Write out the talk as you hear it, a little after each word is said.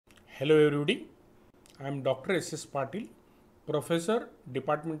Hello everybody, I am Dr. S. Patil, Professor,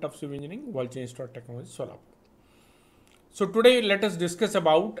 Department of Civil Engineering, Walchand Institute of Technology, Solapur. So today let us discuss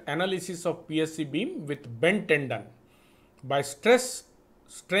about analysis of PSC beam with bent tendon by stress,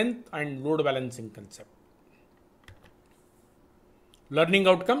 strength and load balancing concept. Learning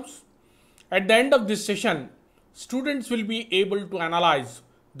outcomes. At the end of this session, students will be able to analyze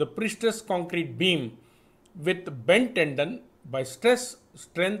the pre-stress concrete beam with bent tendon by stress,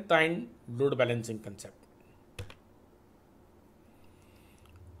 strength and load balancing concept.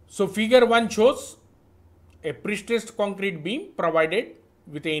 So figure 1 shows a pre-stressed concrete beam provided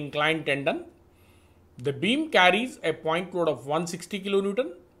with an inclined tendon. The beam carries a point load of 160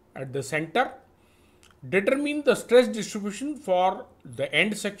 kN at the center. Determine the stress distribution for the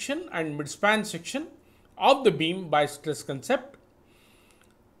end section and midspan section of the beam by stress concept.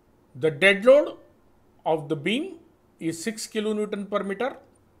 The dead load of the beam is 6 kN per meter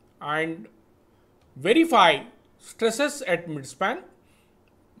and verify stresses at midspan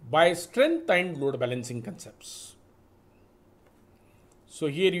by strength and load balancing concepts. So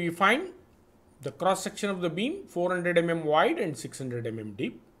here we find the cross section of the beam 400 mm wide and 600 mm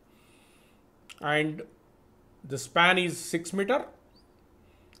deep, and the span is 6 meter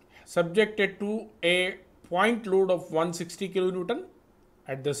subjected to a point load of 160 kN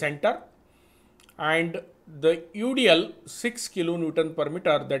at the center, and the UDL 6 kN per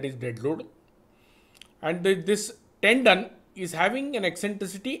meter, that is dead load, and this tendon is having an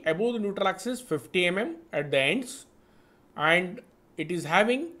eccentricity above the neutral axis 50 mm at the ends, and it is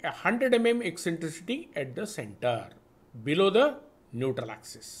having a 100 mm eccentricity at the center below the neutral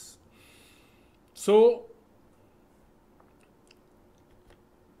axis. So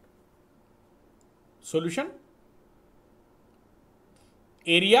solution: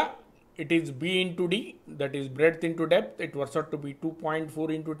 area, it is B into D, that is breadth into depth. It works out to be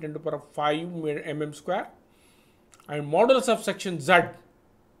 2.4 into 10 to the power 5 mm square. And modulus of section Z,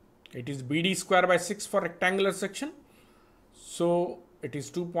 it is BD square by 6 for rectangular section. So it is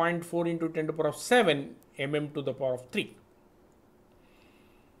 2.4 into 10 to the power 7 mm to the power of 3.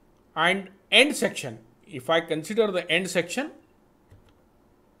 And end section, if I consider the end section,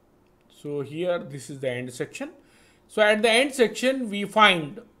 so here this is the end section. So at the end section we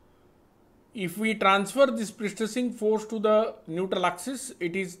find, if we transfer this pre-stressing force to the neutral axis,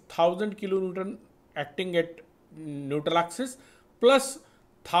 it is 1000 kN acting at neutral axis plus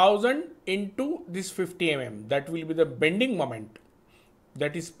 1000 into this 50 mm, that will be the bending moment,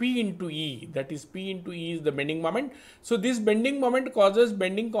 that is P into E, that is P into E is the bending moment. So this bending moment causes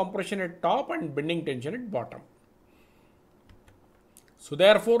bending compression at top and bending tension at bottom. So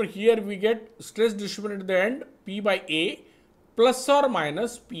therefore here we get stress distribution at the end P by A plus or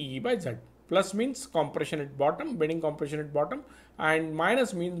minus PE by Z. Plus means compression at bottom, bending compression at bottom, and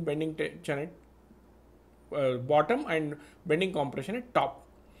minus means bending tension at bottom and bending compression at top.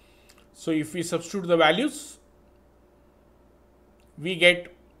 So if we substitute the values, we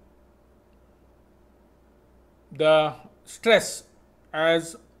get the stress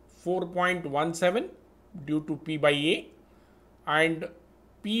as 4.17 due to P by A, and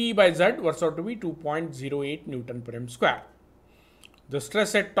P by Z works out to be 2.08 Newton per m square. The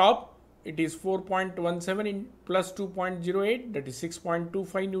stress at top, it is 4.17 in plus 2.08, that is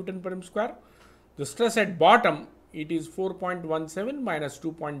 6.25 Newton per m square. The stress at bottom, it is 4.17 minus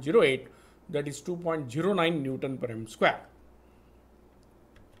 2.08, that is 2.09 Newton per m square.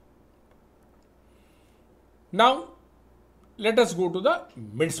 Now let us go to the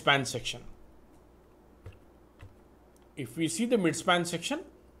midspan section. If we see the midspan section,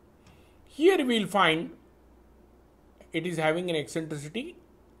 here we will find it is having an eccentricity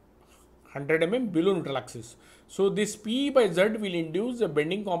 100 mm below neutral axis. So this P by Z will induce a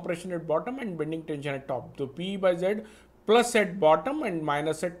bending compression at bottom and bending tension at top. So P by Z plus at bottom and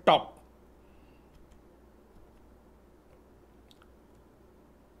minus at top.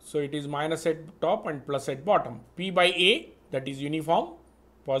 So it is minus at top and plus at bottom. P by A, that is uniform,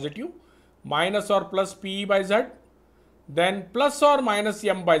 positive, minus or plus P by Z, then plus or minus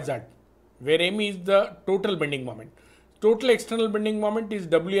M by Z, where M is the total bending moment. Total external bending moment is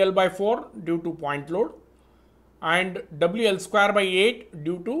WL by 4 due to point load, and WL square by 8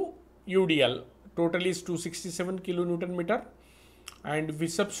 due to UDL. Total is 267 kN meter. And if we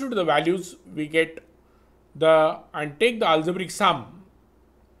substitute the values, we get the, and take the algebraic sum,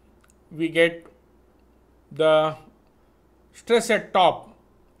 we get the stress at top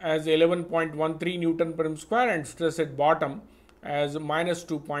as 11.13 Newton per m square and stress at bottom as minus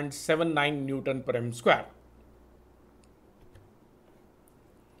 2.79 Newton per m square.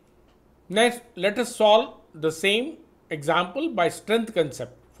 Next, let us solve the same example by strength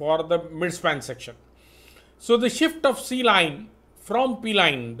concept for the midspan section. So the shift of C line from P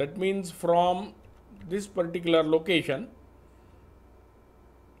line, that means from this particular location,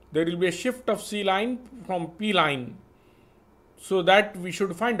 there will be a shift of C line from P line. So that we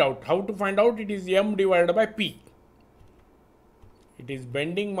should find out. How to find out? It is M divided by P. It is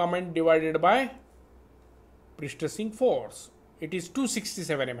bending moment divided by pre-stressing force. It is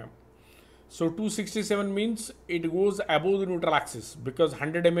 267 mm. So 267 means it goes above the neutral axis because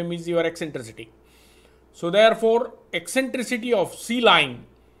 100 mm is your eccentricity. So therefore, eccentricity of C line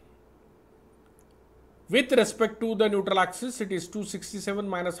with respect to the neutral axis, it is 267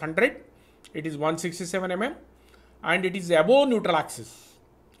 minus 100. It is 167 mm, and it is above neutral axis.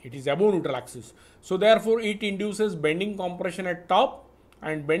 It is above neutral axis. So therefore, it induces bending compression at top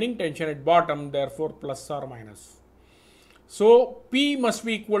and bending tension at bottom. Therefore, plus or minus. So P must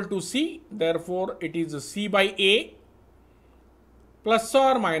be equal to C. Therefore, it is C by A plus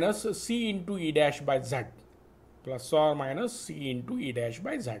or minus C into E dash by Z. Plus or minus C into E dash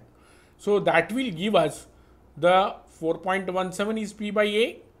by Z. So that will give us the 4.17 is P by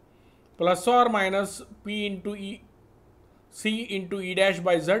A plus or minus P into E, C into E dash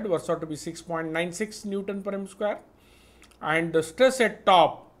by Z works out to be 6.96 Newton per m square. And the stress at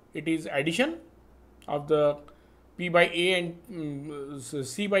top, it is addition of the P by A and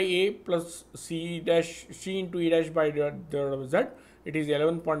C by A plus C into E dash by Z. It is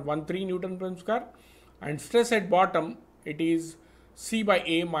 11.13 Newton per m square. And stress at bottom, it is C by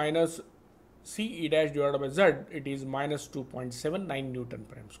A minus C E dash divided by Z. It is minus 2.79 Newton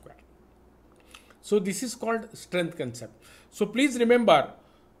per m square. So this is called strength concept. So please remember,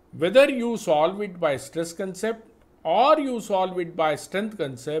 whether you solve it by stress concept or you solve it by strength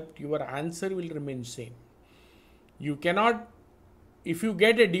concept, your answer will remain same. You cannot, if you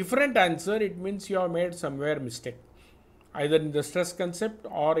get a different answer, it means you have made somewhere mistake, either in the stress concept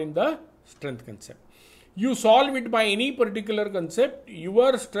or in the strength concept. You solve it by any particular concept,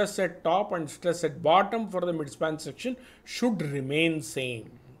 your stress at top and stress at bottom for the midspan section should remain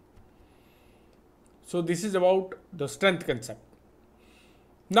same. So this is about the strength concept.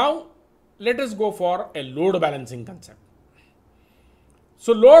 Now let us go for a load balancing concept.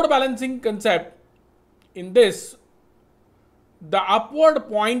 So load balancing concept, in this, the upward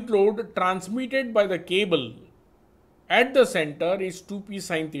point load transmitted by the cable at the center is 2p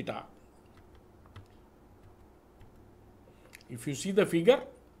sin theta. If you see the figure,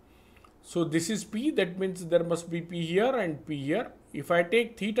 so this is P, that means there must be P here and P here. If I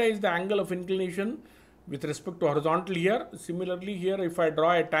take theta is the angle of inclination with respect to horizontal here. Similarly here, if I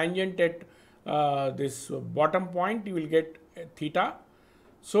draw a tangent at this bottom point, you will get theta.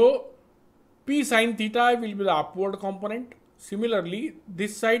 So P sin theta will be the upward component. Similarly,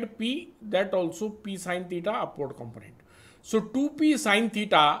 this side P, that also P sin theta upward component. So 2P sin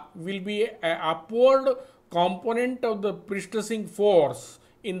theta will be an upward component of the pre-stressing force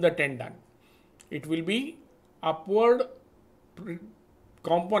in the tendon. It will be upward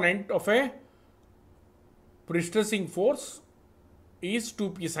component of a pre-stressing force is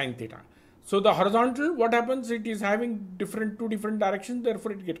 2p sin theta. So the horizontal, what happens? It is having two different directions,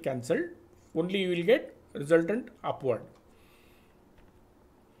 therefore it get cancelled. Only you will get resultant upward.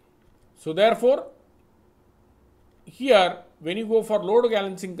 So therefore, here when you go for load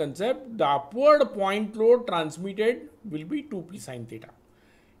balancing concept, the upward point load transmitted will be 2p sin theta.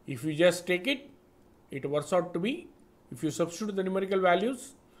 If you just take it, it works out to be, if you substitute the numerical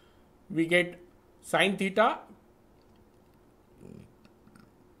values, we get sin theta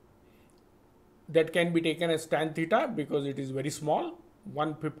that can be taken as tan theta because it is very small,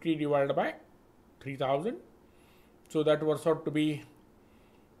 150 divided by 3000. So that works out to be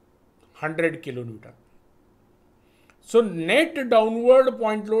 100 kilonewton. So net downward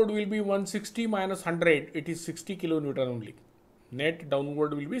point load will be 160 minus 100. It is 60 kilonewton only. Net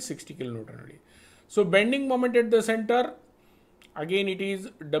downward will be 60 kilonewton only. So bending moment at the center, again it is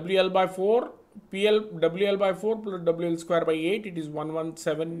WL by 4, WL by 4 plus WL square by 8. It is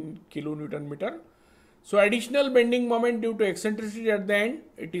 117 kilonewton meter. So additional bending moment due to eccentricity at the end,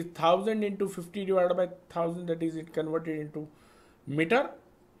 it is 1000 into 50 divided by 1000. That is, it converted into meter.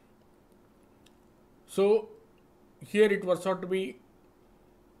 So here it works out to be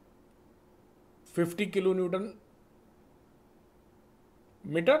 50 kilonewton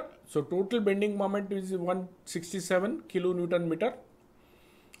meter. So total bending moment is 167 kilonewton meter.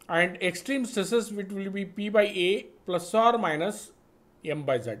 And extreme stresses, which will be P by A plus or minus M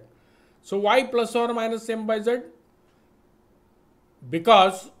by Z. So why plus or minus M by Z?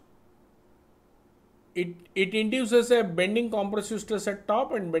 Because it induces a bending compressive stress at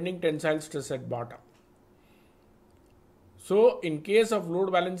top and bending tensile stress at bottom. So in case of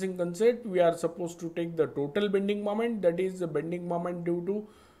load balancing concept, we are supposed to take the total bending moment, that is the bending moment due to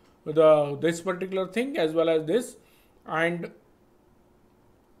this particular thing as well as this, and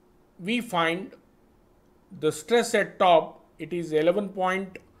we find the stress at top, it is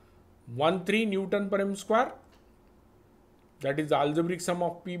 11.13 Newton per m square. That is the algebraic sum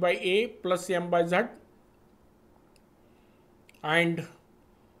of P by A plus M by Z. And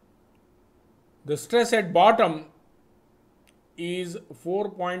the stress at bottom is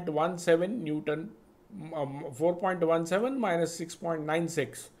 4.17 Newton, 4.17 minus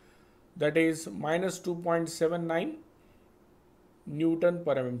 6.96, that is minus 2.79 Newton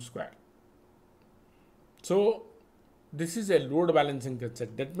per mm square. So this is a load balancing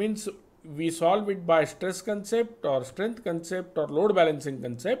concept. That means we solve it by stress concept or strength concept or load balancing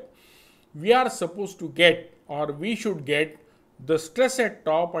concept. We are supposed to get, or we should get, the stress at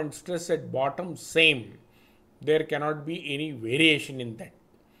top and stress at bottom same. There cannot be any variation in that.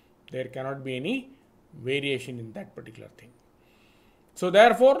 There cannot be any variation in that particular thing. So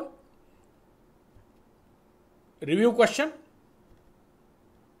therefore, review question.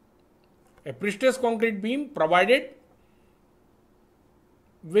 A pre-stress concrete beam provided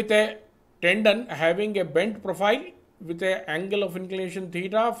with a tendon having a bent profile with an angle of inclination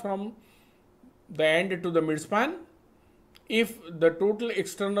theta from the end to the midspan. If the total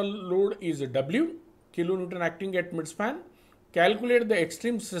external load is W, kilonewton acting at midspan, calculate the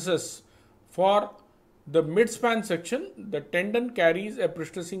extreme stresses for the midspan section. The tendon carries a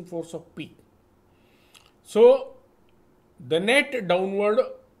pre-stressing force of P. So the net downward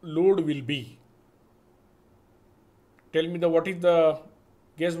load will be, tell me what is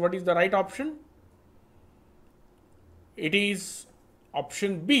the right option? It is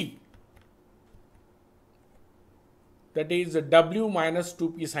option B, that is W minus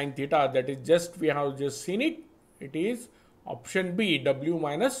 2p sin theta. That is just, we have just seen it. It is option B, W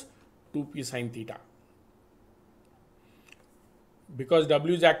minus 2p sin theta. Because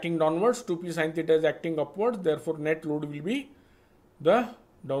W is acting downwards, 2p sin theta is acting upwards, therefore net load will be, the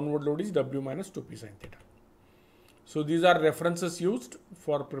downward load is W minus 2p sin theta. So these are references used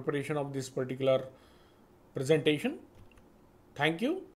for preparation of this particular presentation. Thank you.